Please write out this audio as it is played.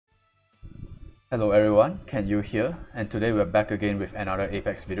Hello everyone, Can You hear? And today we're back again with another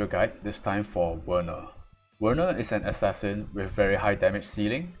Apex video guide, this time for Werner. Werner is an assassin with very high damage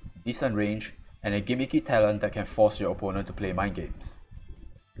ceiling, decent range, and a gimmicky talent that can force your opponent to play mind games.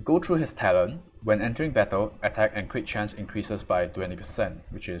 To go through his talent, when entering battle, attack and crit chance increases by 20%,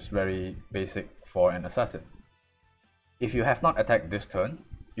 which is very basic for an assassin. If you have not attacked this turn,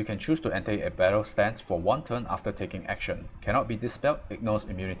 you can choose to enter a battle stance for one turn after taking action. Cannot be dispelled, ignores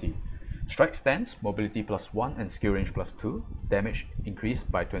immunity. Strike stance, mobility +1 and skill range +2, damage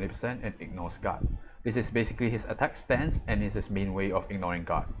increased by 20% and ignores guard. This is basically his attack stance and is his main way of ignoring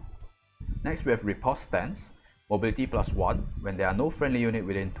guard. Next we have riposte stance, mobility +1. When there are no friendly unit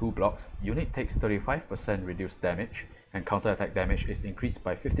within 2 blocks, unit takes 35% reduced damage and counter-attack damage is increased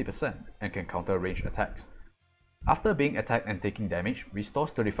by 50% and can counter range attacks. After being attacked and taking damage,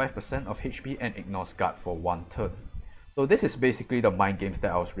 restores 35% of HP and ignores guard for one turn. So this is basically the mind games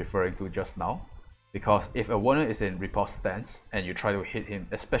that I was referring to just now, because if a Werner is in riposte stance and you try to hit him,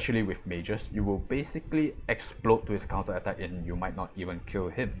 especially with mages, you will basically explode to his counter attack and you might not even kill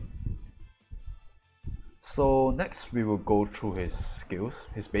him. So next we will go through his skills,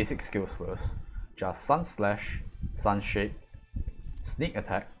 his basic skills first. Just Sun Slash, Sun Shake, Sneak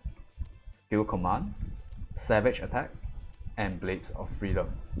Attack, Skill Command, Savage Attack, and Blades of Freedom.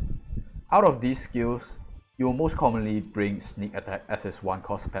 Out of these skills, you will most commonly bring Sneak Attack as his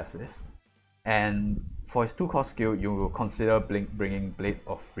 1-cost passive, and for his 2-cost skill, you will consider bringing Blade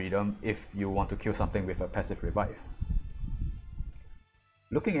of Freedom if you want to kill something with a passive revive.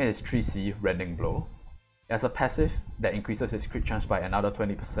 Looking at his 3C Rending Blow, he has a passive that increases his crit chance by another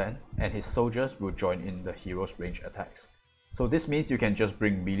 20%, and his soldiers will join in the hero's range attacks. So this means you can just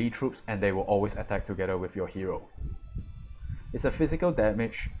bring melee troops and they will always attack together with your hero. It's a physical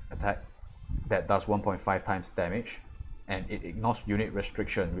damage attack that does 1.5 times damage, and it ignores unit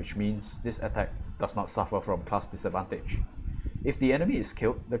restriction, which means this attack does not suffer from class disadvantage. If the enemy is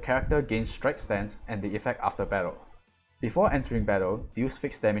killed, the character gains strike stance and the effect after battle. Before entering battle, deals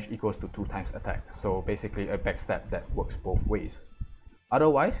fixed damage equals to 2 times attack, so basically a backstab that works both ways.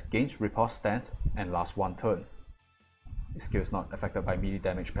 Otherwise, gains riposte stance and lasts 1 turn. His skill is not affected by melee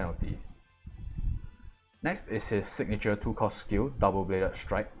damage penalty. Next is his signature 2-cost skill, Double Bladed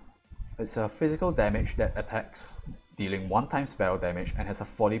Strike. It's a physical damage that attacks, dealing 1 times battle damage and has a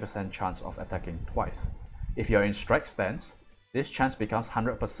 40% chance of attacking twice. If you're in strike stance, this chance becomes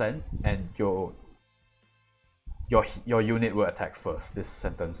 100% and your unit will attack first. This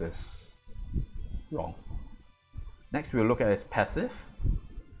sentence is wrong. Next we'll look at his passive.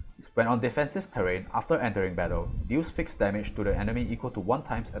 When on defensive terrain, after entering battle, deals fixed damage to the enemy equal to 1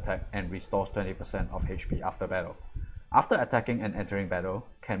 times attack and restores 20% of HP after battle. After attacking and entering battle,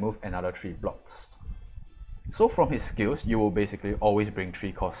 can move another 3 blocks. So from his skills, you will basically always bring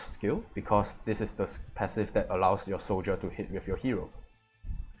 3-cost skill, because this is the passive that allows your soldier to hit with your hero.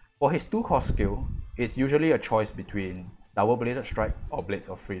 For his 2-cost skill, it's usually a choice between Double Bladed Strike or Blades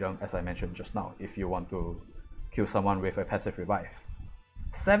of Freedom, as I mentioned just now, if you want to kill someone with a passive revive.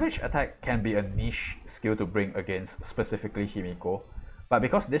 Savage Attack can be a niche skill to bring against specifically Himiko, but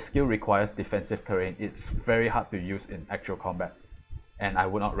because this skill requires defensive terrain, it's very hard to use in actual combat, and I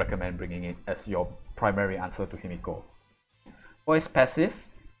would not recommend bringing it as your primary answer to Himiko. For his passive,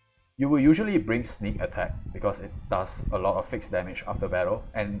 you will usually bring Sneak Attack because it does a lot of fixed damage after battle,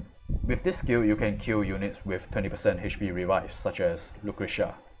 and with this skill you can kill units with 20% HP revives, such as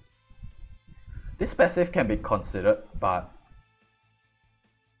Lucretia. This passive can be considered, but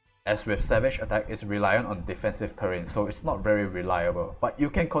as with Savage Attack, it's reliant on defensive terrain, so it's not very reliable, but you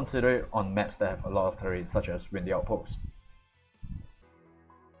can consider it on maps that have a lot of terrain, such as Windy Outpost.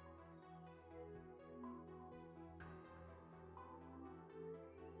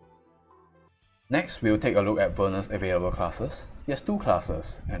 Next, we'll take a look at Werner's available classes. He has 2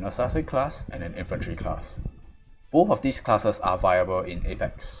 classes, an Assassin class and an Infantry class. Both of these classes are viable in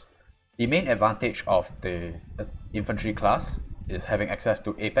Apex. The main advantage of the Infantry class is having access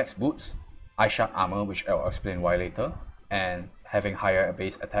to Apex boots, Ice Shark armor, which I'll explain why later, and having higher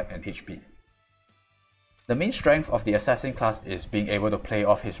base attack and HP. The main strength of the Assassin class is being able to play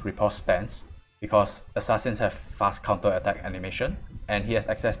off his riposte stance, because Assassins have fast counter attack animation, and he has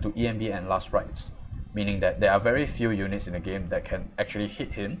access to EMB and Last Rites, meaning that there are very few units in the game that can actually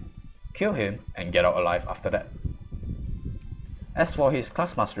hit him, kill him, and get out alive after that. As for his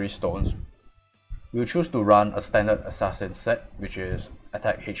class mastery stones, we'll choose to run a standard assassin set, which is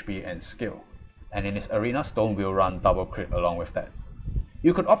attack, HP, and skill. And in his arena stone, we'll run double crit along with that.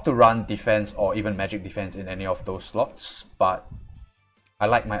 You could opt to run defense or even magic defense in any of those slots, but I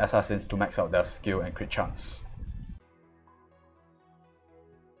like my assassins to max out their skill and crit chance.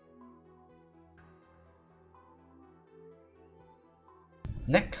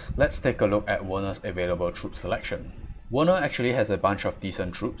 Next, let's take a look at Werner's available troop selection. Werner actually has a bunch of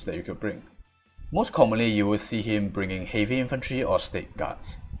decent troops that you could bring. Most commonly, you will see him bringing heavy infantry or state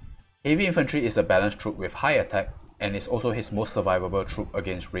guards. Heavy infantry is a balanced troop with high attack and is also his most survivable troop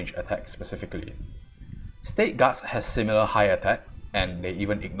against ranged attack specifically. State guards has similar high attack and they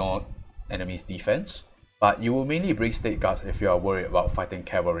even ignore enemies' defense, but you will mainly bring state guards if you are worried about fighting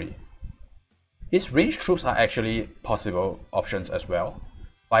cavalry. His ranged troops are actually possible options as well.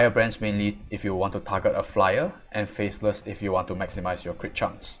 Firebrands mainly if you want to target a flyer, and Faceless if you want to maximize your crit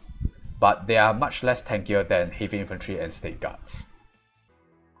chance. But they are much less tankier than heavy infantry and state guards.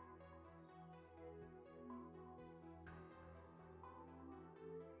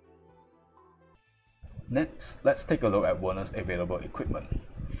 Next, let's take a look at Werner's available equipment.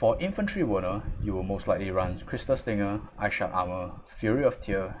 For Infantry Werner, you will most likely run Crystal Stinger, Ice Shard Armor, Fury of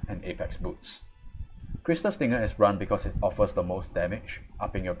Tear, and Apex Boots. Crystal Stinger is run because it offers the most damage,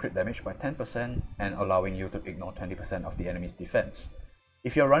 upping your crit damage by 10% and allowing you to ignore 20% of the enemy's defense.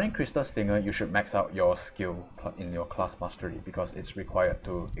 If you're running Crystal Stinger, you should max out your skill in your class mastery because it's required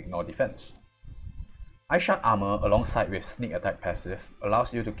to ignore defense. Ice Shard Armor alongside with Sneak Attack passive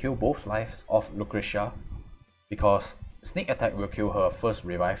allows you to kill both lives of Lucretia because Sneak Attack will kill her first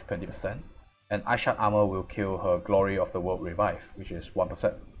revive 20% and Ice Shard Armor will kill her Glory of the World revive, which is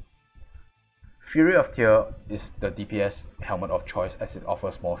 1%. Fury of Tear is the DPS helmet of choice as it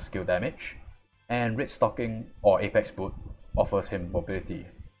offers more skill damage, and Red Stocking or Apex Boot offers him mobility.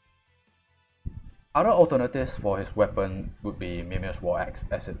 Other alternatives for his weapon would be Mimir's War Axe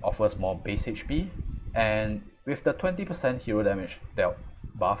as it offers more base HP, and with the 20% hero damage dealt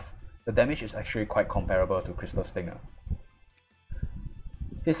buff, the damage is actually quite comparable to Crystal Stinger.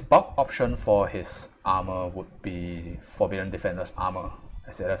 His bulk option for his armor would be Forbidden Defender's Armor,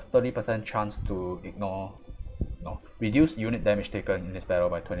 as it has 30% chance to reduce unit damage taken in this battle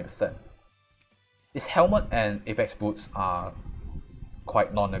by 20%. His helmet and Apex Boots are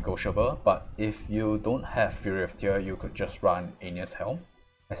quite non-negotiable, but if you don't have Fury of Tear, you could just run Aeneas Helm,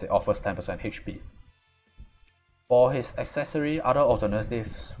 as it offers 10% HP. For his accessory, other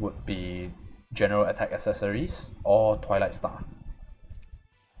alternatives would be General Attack Accessories or Twilight Star.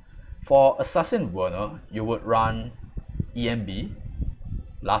 For Assassin Werner, you would run EMB,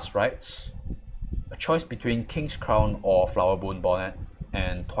 Last Rites, a choice between King's Crown or Flowerbone Bonnet,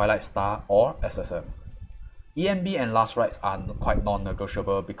 and Twilight Star or SSM. EMB and Last Rites are quite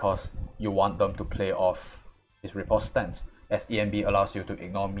non-negotiable because you want them to play off his riposte stance, as EMB allows you to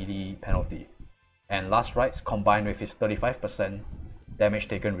ignore melee penalty, and Last Rites combined with his 35% damage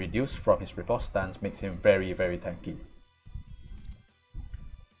taken reduced from his riposte stance makes him very tanky.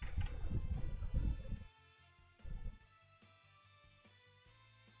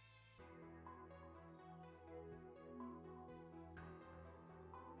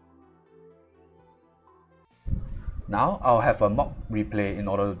 Now I'll have a mock replay in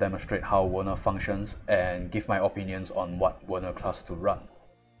order to demonstrate how Werner functions and give my opinions on what Werner class to run.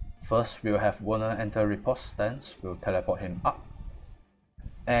 First, we'll have Werner enter riposte stance, we'll teleport him up.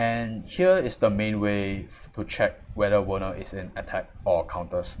 And here is the main way to check whether Werner is in attack or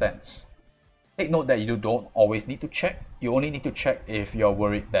counter stance. Take note that you don't always need to check, you only need to check if you're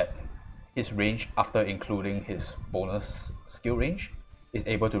worried that his range after including his bonus skill range is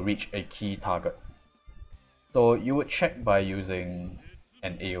able to reach a key target. So you would check by using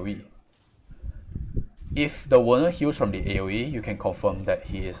an AoE. If the Werner heals from the AoE, you can confirm that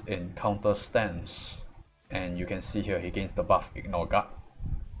he is in counter stance. And you can see here he gains the buff Ignore Guard.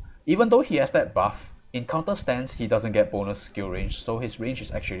 Even though he has that buff, in counter stance he doesn't get bonus skill range, so his range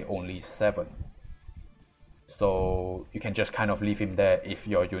is actually only 7. So you can just kind of leave him there if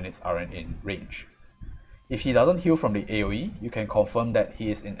your units aren't in range. If he doesn't heal from the AoE, you can confirm that he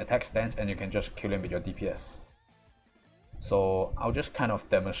is in attack stance and you can just kill him with your DPS. So I'll just kind of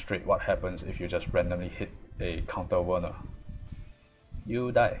demonstrate what happens if you just randomly hit a counter Werner.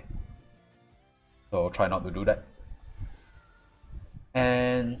 You die. So try not to do that.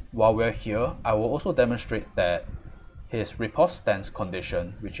 And while we're here, I will also demonstrate that his riposte stance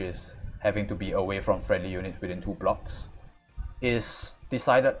condition, which is having to be away from friendly units within 2 blocks, is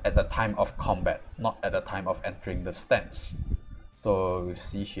decided at the time of combat, not at the time of entering the stance. So you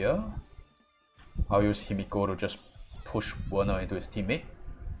see here, I'll use Himiko to just push Werner into his teammate.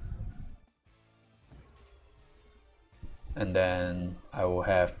 And then I will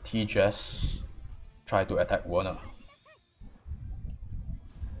have T-Jess try to attack Werner.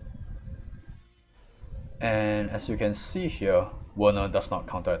 And as you can see here, Werner does not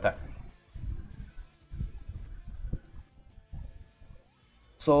counterattack.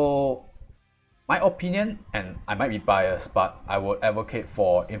 So My opinion, and I might be biased, but I would advocate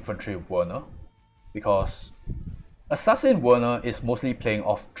for Infantry Werner, because Assassin Werner is mostly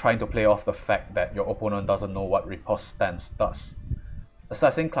trying to play off the fact that your opponent doesn't know what Riposte Stance does.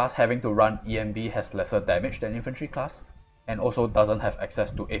 Assassin class having to run EMB has lesser damage than Infantry class, and also doesn't have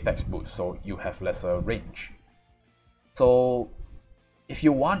access to Apex boost, so you have lesser range. So if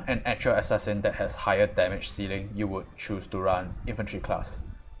you want an actual assassin that has higher damage ceiling, you would choose to run Infantry class.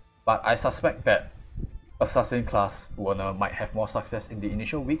 But I suspect that Assassin class Werner might have more success in the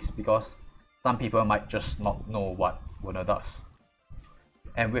initial weeks because some people might just not know what Werner does.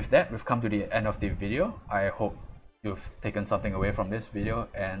 And with that, we've come to the end of the video. I hope you've taken something away from this video,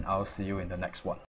 and I'll see you in the next one.